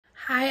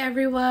Hi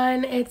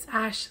everyone, it's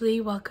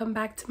Ashley. Welcome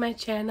back to my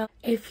channel.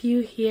 If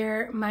you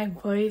hear my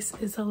voice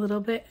is a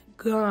little bit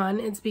gone,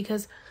 it's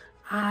because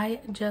I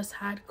just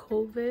had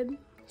COVID.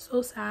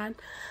 So sad.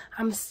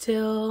 I'm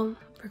still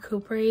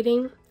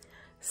recuperating,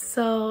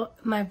 so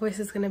my voice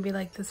is gonna be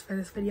like this for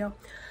this video.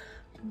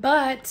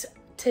 But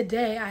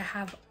today I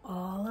have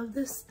all of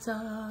the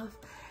stuff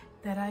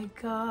that I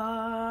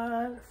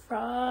got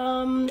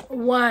from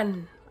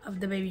one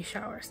of the baby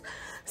showers.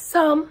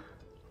 So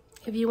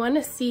if you want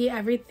to see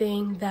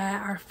everything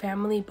that our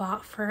family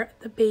bought for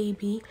the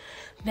baby,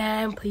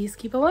 then please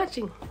keep on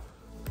watching.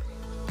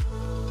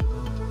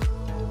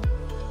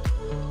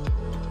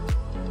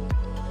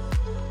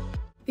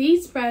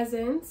 These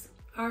presents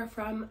are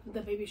from the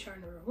baby shower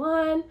number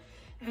 1,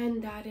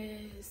 and that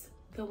is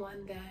the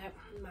one that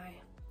my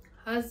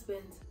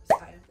husband's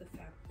side of the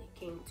family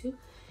came to,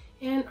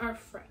 and our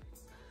friends.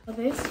 So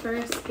this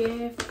first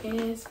gift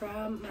is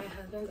from my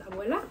husband's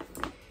abuela,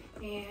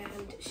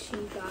 and she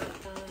got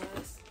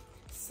us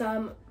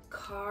some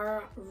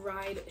car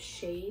ride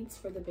shades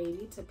for the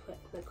baby to put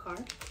in the car.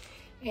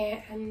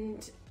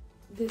 And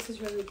this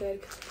is really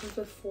good because it comes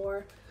with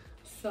 4,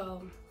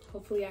 so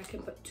hopefully I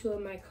can put 2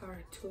 in my car,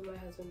 2 in my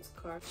husband's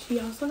car.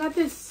 She also got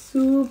this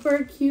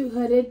super cute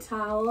hooded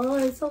towel.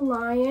 It's a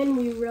lion.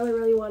 We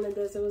really wanted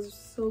this. It was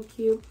so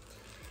cute.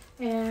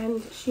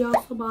 And she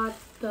also bought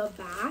the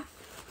bath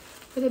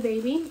for the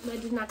baby.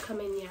 That did not come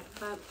in yet,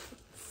 but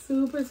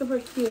super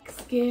cute.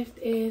 Next gift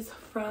is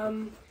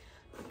from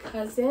a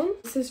cousin.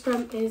 This is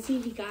from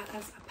Izzy. He got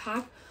us a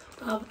pack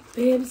of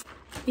bibs.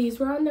 These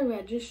were on the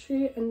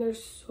registry and they're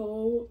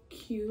so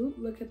cute.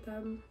 Look at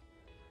them.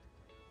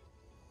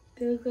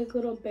 They look like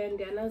little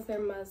bandanas. They're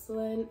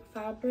muslin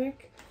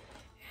fabric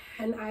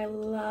and I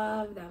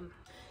love them.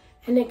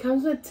 And it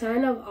comes with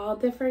 10 of all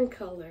different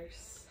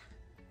colors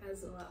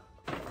as well.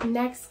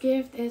 Next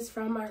gift is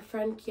from our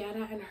friend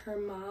Kiara and her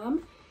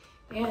mom.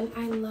 And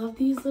I love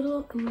these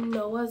little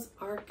Noah's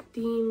Ark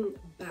themed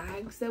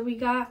bags that we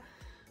got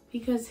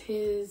because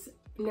his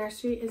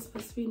nursery is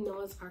supposed to be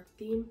Noah's Ark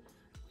theme,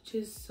 which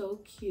is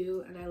so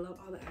cute, and I love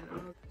all the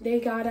animals.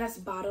 They got us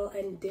bottle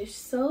and dish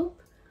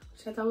soap,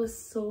 which I thought was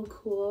so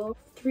cool.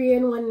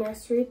 3-in-1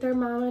 nursery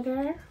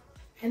thermometer,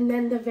 and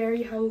then the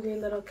very hungry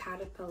little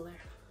caterpillar.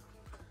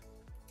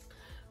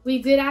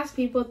 We did ask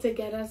people to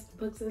get us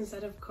books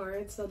instead of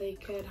cards so they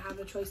could have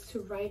a choice to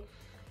write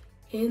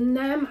in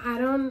them. I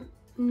don't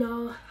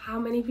know how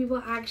many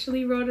people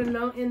actually wrote a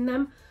note in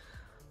them,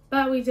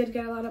 but we did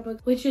get a lot of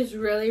books, which is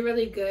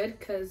really good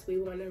because we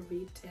want to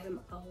read to him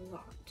a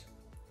lot,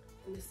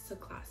 and this is a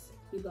classic.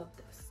 We love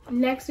this.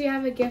 Next we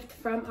have a gift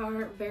from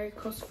our very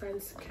close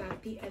friends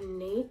Kathy and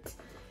Nate,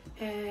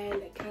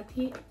 and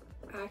Kathy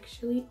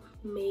actually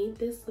made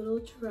this little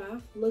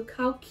giraffe. Look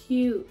how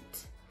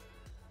cute.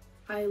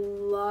 I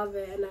love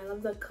it, and I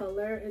love the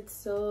color. It's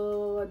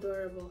so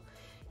adorable.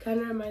 Kind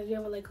of reminds me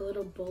of like a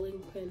little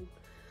bowling pin.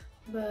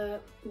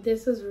 But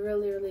this is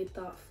really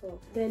thoughtful.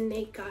 Then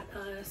Nate got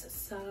us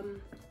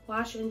some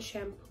wash and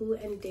shampoo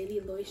and daily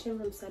lotion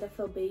from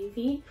Cetaphil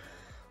Baby,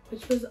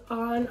 which was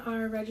on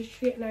our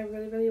registry, and I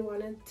really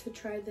wanted to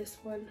try this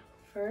one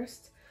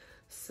first,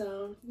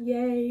 so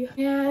yay.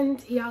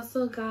 And he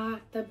also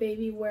got the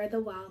baby Where the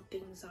Wild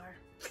Things Are,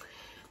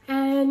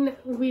 and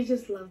we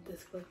just love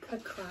this book. A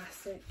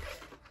classic,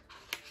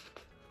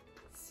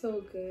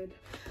 so good.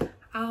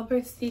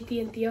 Albert, Titi,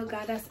 and Theo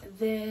got us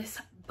this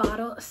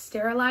bottle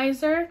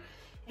sterilizer,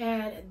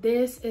 and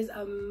this is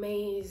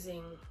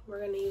amazing.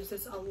 We're gonna use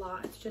this a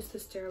lot. It's just to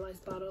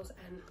sterilize bottles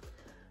and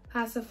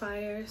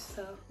pacifiers,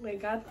 so we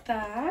got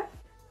that.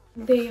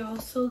 They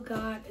also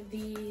got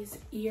these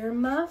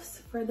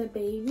earmuffs for the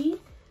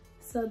baby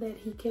so that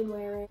he can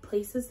wear it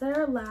places that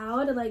are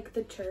loud, like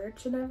the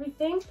church and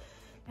everything,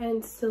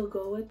 and still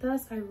go with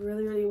us. I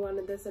really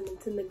wanted this, and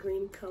it's in the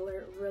green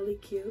color. Really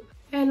cute.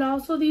 And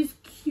also these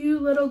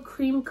cute little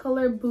cream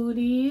color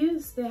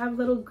booties. They have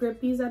little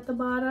grippies at the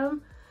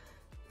bottom.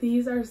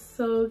 These are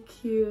so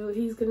cute.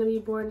 He's gonna be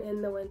born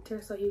in the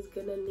winter, so he's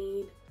gonna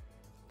need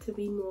to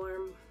be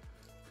warm.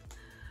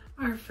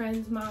 Our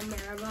friend's mom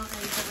Maribel and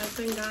her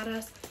husband got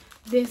us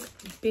this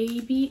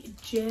baby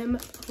gym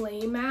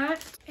playmat.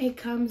 It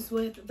comes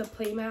with the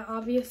playmat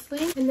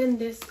obviously, and then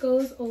this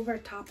goes over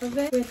top of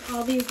it with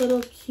all these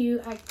little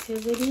cute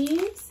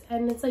activities,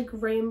 and it's like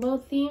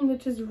rainbow themed,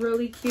 which is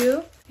really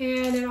cute.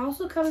 And it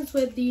also comes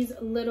with these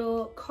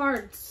little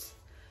cards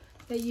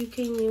that you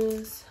can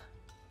use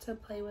to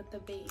play with the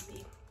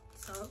baby,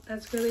 so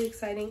that's really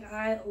exciting.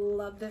 I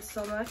love this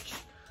so much.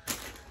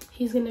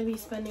 He's gonna be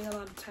spending a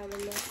lot of time in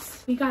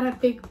this. We got a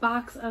big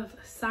box of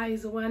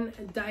size 1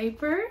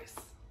 diapers,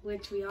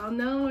 which we all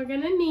know we're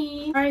gonna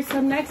need. All right,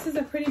 so next is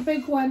a pretty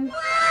big one.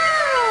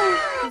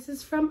 Wow! This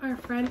is from our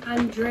friend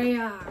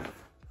Andrea.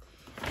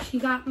 She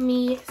got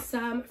me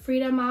some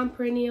Freedom Mom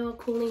Perennial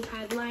Cooling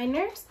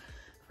Headliners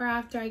for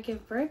after I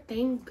give birth.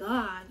 Thank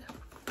God.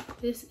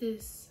 This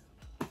is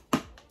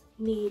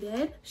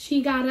needed.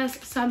 She got us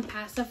some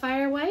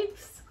pacifier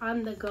wipes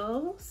on the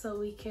go so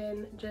we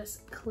can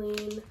just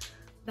clean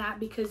that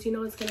because you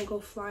know it's gonna go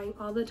flying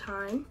all the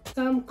time.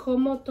 Some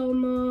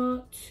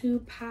Komotomo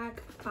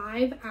 2-pack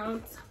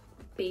 5-ounce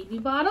baby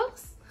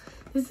bottles.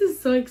 This is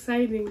so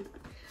exciting.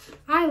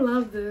 I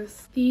love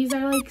this. These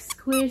are like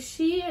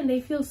squishy and they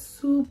feel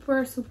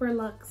super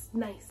luxe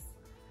nice.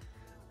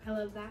 I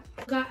love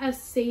that. Got a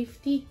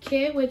safety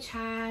kit which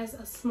has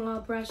a small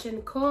brush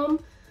and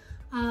comb,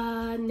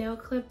 a nail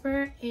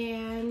clipper,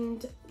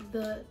 and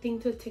the thing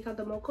to take out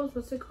the mocos.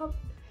 What's it called?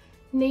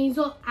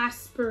 Nasal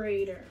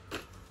aspirator.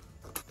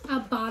 A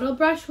bottle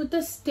brush with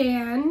a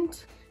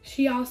stand.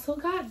 She also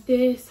got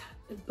this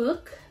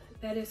book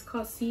that is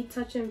called See,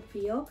 Touch, and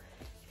Feel,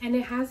 and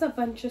it has a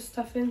bunch of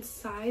stuff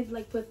inside,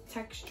 like with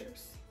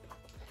textures.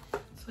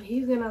 So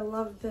he's gonna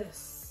love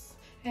this.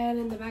 And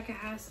in the back it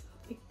has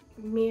a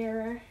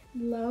mirror.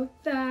 Love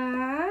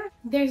that.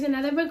 There's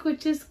another book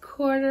which is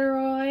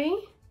corduroy.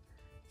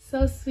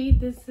 So sweet.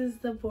 This is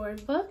the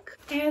board book.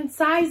 And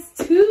size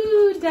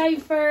 2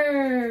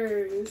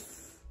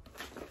 diapers.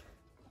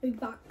 Big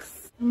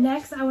box.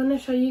 Next, I want to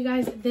show you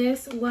guys,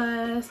 this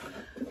was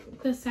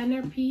the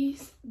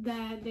centerpiece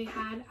that they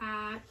had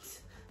at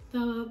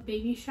the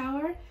baby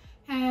shower.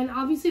 And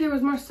obviously there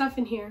was more stuff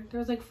in here. There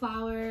was like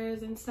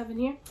flowers and stuff in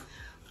here.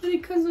 But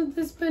it comes with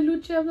this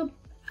peluche of the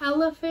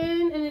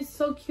elephant and it's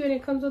so cute.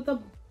 It comes with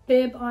a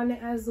bib on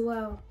it as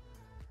well.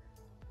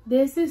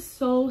 This is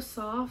so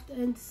soft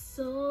and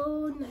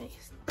so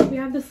nice. We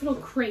have this little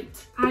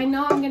crate. I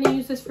know I'm going to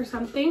use this for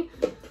something,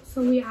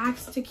 so we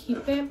asked to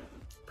keep it.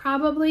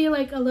 Probably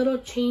like a little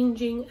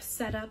changing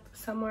setup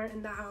somewhere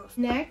in the house.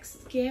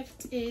 Next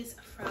gift is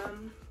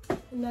from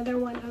another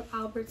one of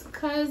Albert's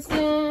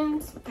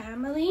cousins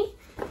family.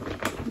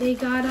 They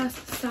got us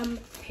some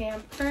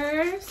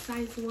Pampers,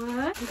 size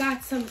 1. We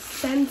got some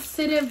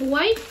sensitive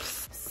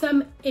wipes,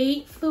 some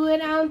 8 fluid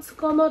ounce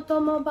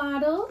Komotomo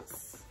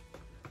bottles.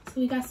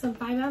 So we got some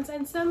 5 ounce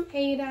and some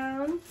 8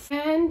 ounce.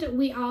 And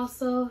we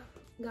also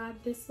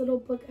got this little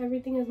book,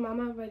 Everything is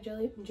Mama by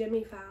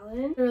Jimmy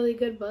Fallon. A really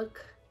good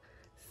book.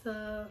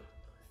 So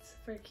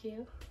super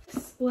cute.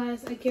 This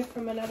was a gift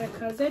from another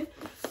cousin.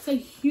 It's a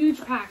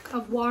huge pack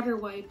of water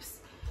wipes.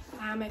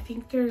 I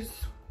think there's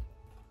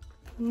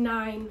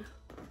 9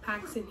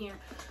 packs in here.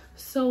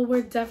 So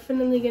we're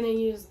definitely gonna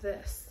use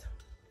this.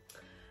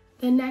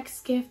 The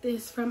next gift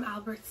is from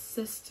Albert's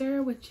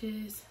sister, which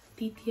is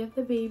Titi of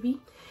the baby.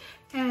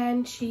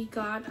 And she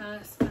got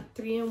us a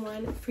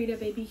 3-in-1 Frida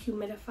baby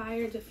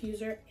humidifier,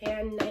 diffuser,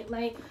 and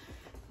nightlight.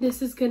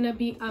 This is gonna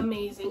be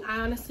amazing.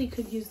 I honestly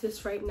could use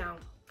this right now,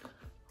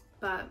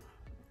 but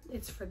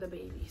it's for the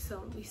baby,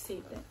 so we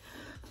saved it.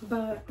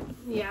 But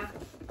yeah,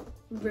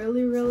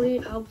 really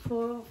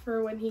helpful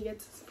for when he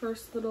gets his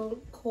first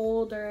little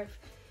cold, or if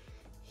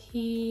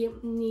he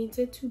needs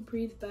it to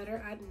breathe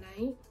better at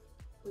night.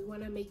 We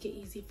want to make it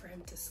easy for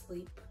him to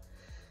sleep.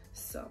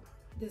 So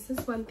this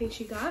is one thing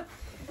she got.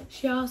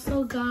 She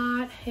also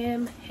got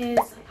him his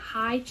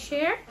high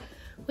chair,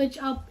 which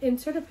I'll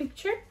insert a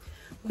picture,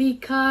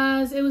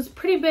 because it was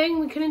pretty big.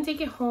 We couldn't take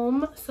it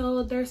home,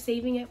 so they're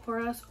saving it for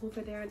us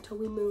over there until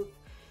we move,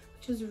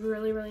 which is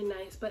really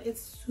nice. But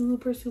it's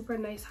super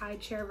nice high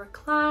chair,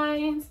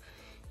 reclines,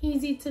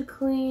 easy to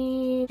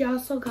clean. She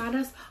also got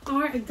us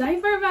our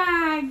diaper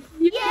bag.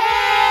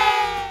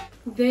 Yay!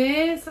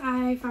 This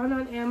I found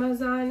on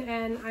Amazon,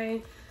 and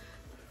I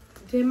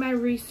did my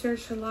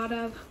research. A lot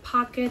of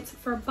pockets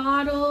for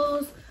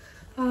bottles,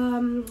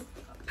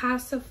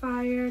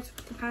 pacifiers,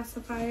 the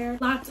pacifier,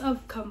 lots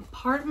of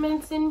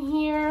compartments in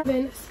here,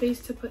 then space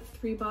to put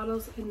 3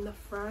 bottles in the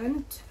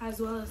front as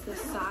well as the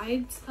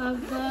sides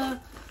of the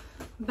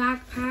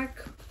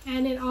backpack.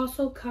 And it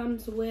also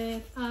comes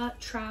with a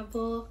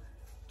travel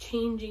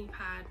changing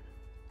pad.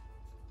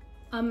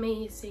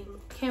 Amazing.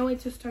 Can't wait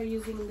to start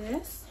using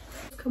this.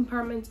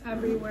 Compartments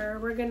everywhere.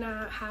 We're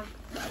gonna have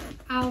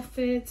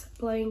outfits,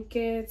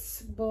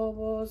 blankets,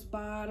 bubbles,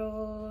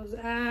 bottles,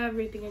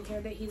 everything in here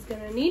that he's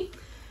gonna need.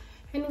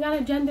 And we got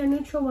a gender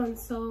neutral one,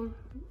 so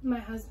my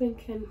husband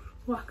can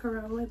walk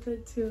around with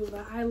it too.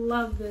 But I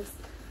love this.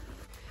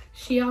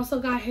 She also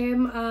got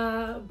him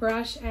a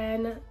brush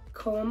and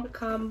comb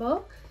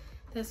combo.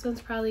 This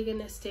one's probably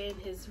gonna stay in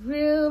his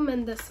room,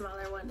 and the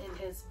smaller one in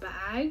his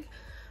bag.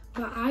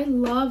 But I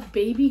love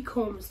baby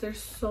combs. They're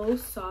so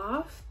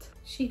soft.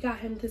 She got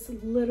him this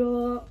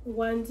little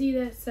onesie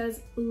that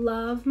says,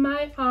 "Love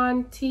my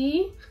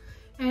auntie."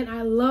 And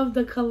I love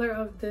the color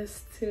of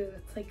this too.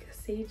 It's like a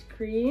sage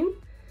green.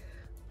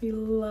 We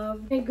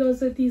love it. It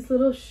goes with these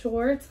little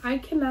shorts. I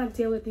cannot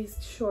deal with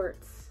these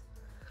shorts.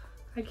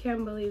 I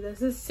can't believe this.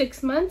 This is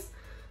 6 months,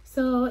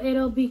 so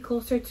it'll be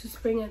closer to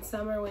spring and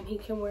summer when he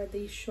can wear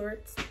these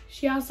shorts.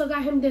 She also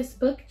got him this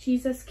book,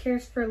 Jesus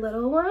Cares for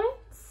Little Ones.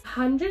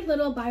 100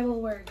 little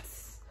Bible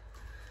words.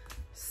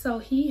 So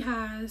he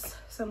has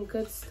some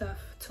good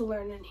stuff to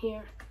learn in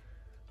here.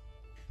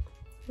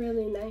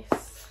 Really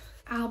nice.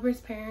 Albert's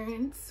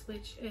parents,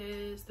 which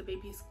is the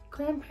baby's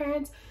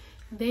grandparents,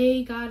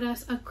 they got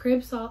us a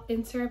crib, so I'll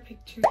insert a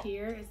picture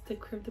here. It's the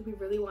crib that we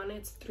really wanted.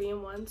 It's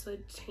 3-in-1, so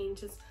it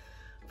changes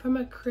from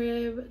a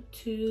crib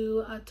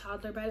to a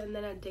toddler bed and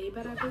then a day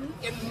bed, I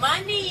believe. Get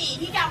money.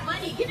 He got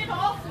money. Get it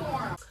all for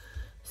him.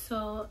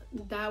 So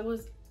that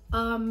was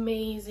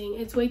amazing.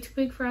 It's way too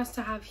big for us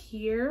to have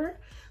here.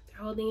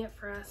 They're holding it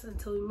for us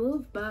until we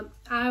move, but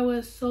I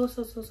was so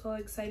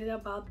excited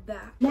about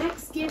that.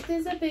 Next gift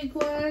is a big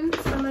one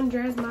from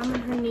Andrea's mom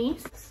and her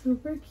niece.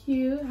 Super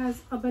cute.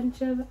 Has a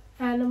bunch of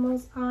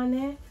animals on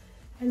it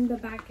and the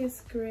back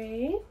is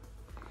gray.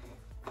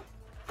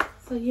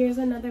 So here's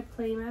another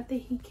playmat that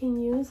he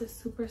can use. It's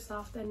super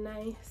soft and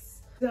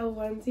nice. The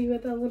onesie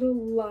with a little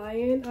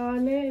lion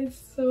on it. It's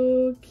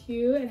so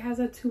cute. It has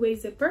a two-way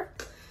zipper,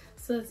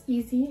 so it's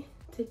easy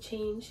to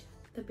change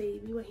the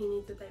baby when he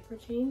needs a diaper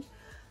change.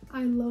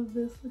 I love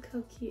this. Look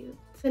how cute.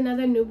 It's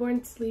another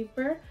newborn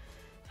sleeper.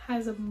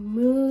 Has a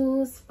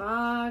moose,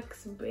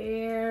 fox,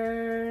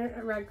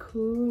 bear,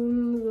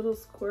 raccoon, little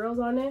squirrels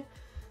on it.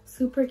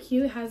 Super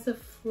cute. Has a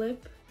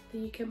flip that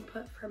you can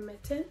put for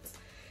mittens.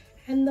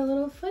 And the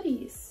little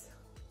footies.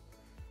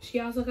 She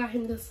also got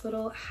him this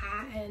little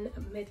hat and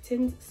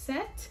mittens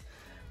set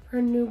for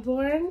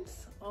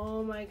newborns.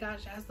 Oh my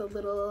gosh, it has the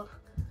little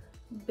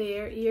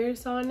bear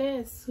ears on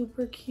it. It's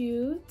super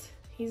cute.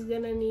 He's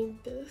gonna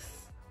need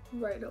this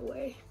right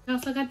away. I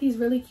also got these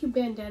really cute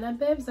bandana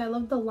bibs. I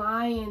love the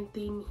lion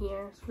theme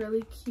here. It's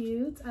really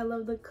cute. I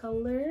love the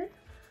color.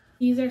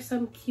 These are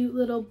some cute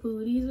little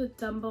booties with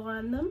Dumbo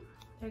on them.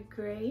 They're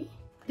gray.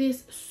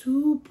 This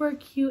super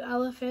cute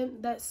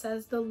elephant that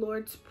says the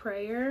Lord's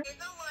Prayer.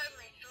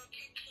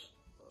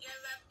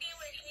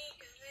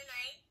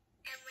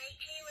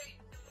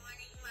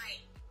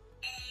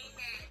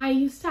 I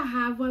used to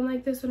have one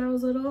like this when I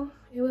was little.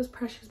 It was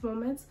Precious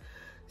Moments.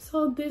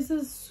 So this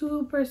is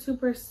super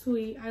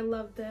sweet. I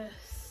love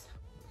this.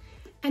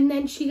 And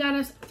then she got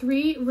us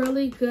 3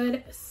 really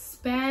good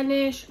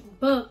Spanish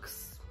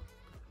books.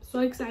 So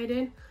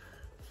excited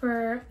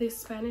for these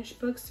Spanish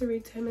books to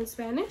read to him in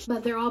Spanish,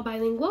 but they're all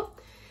bilingual.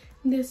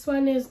 This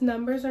one is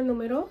Numbers or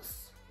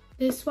Números.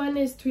 This one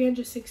is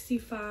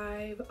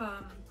 365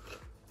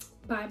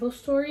 Bible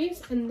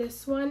stories, and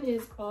this one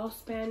is all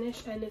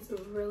Spanish and it's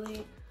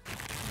really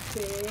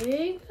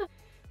big.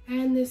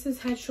 And this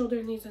is Head,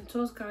 Shoulders, Knees and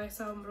Toes,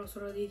 Cabeza, Hombros,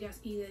 Rodillas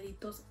y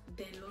Deditos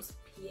de los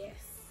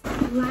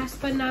Pies.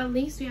 Last but not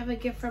least, we have a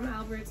gift from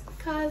Albert's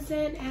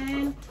cousin,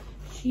 and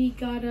she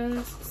got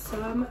us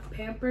some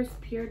Pampers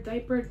Pure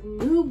Diapered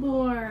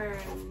Newborn.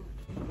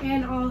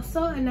 And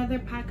also another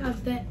pack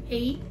of the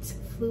 8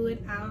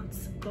 fluid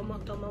ounce Como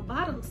Tomo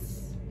bottles.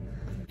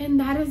 And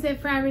that is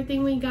it for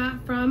everything we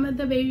got from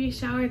the baby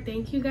shower.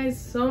 Thank you guys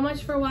so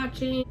much for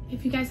watching.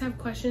 If you guys have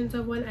questions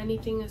of when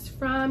anything is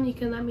from, you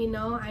can let me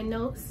know. I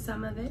know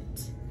some of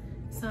it.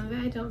 Some of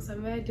it I don't, some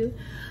of it I do.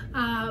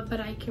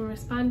 But I can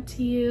respond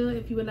to you.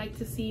 If you would like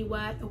to see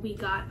what we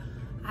got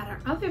at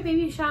our other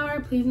baby shower,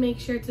 please make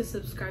sure to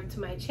subscribe to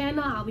my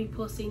channel. I'll be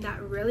posting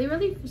that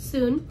really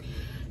soon.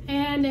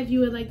 And if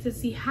you would like to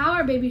see how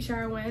our baby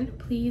shower went,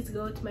 please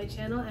go to my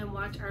channel and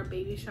watch our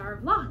baby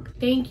shower vlog.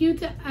 Thank you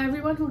to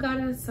everyone who got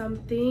us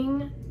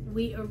something.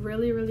 We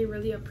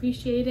really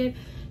appreciate it,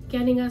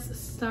 getting us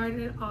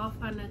started off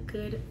on a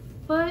good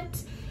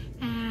foot.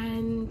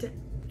 And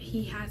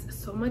he has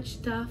so much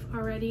stuff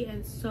already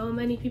and so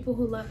many people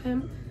who love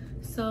him.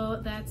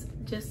 So that's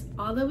just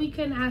all that we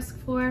can ask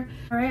for.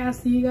 All right, I'll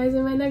see you guys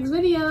in my next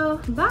video.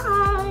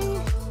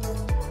 Bye.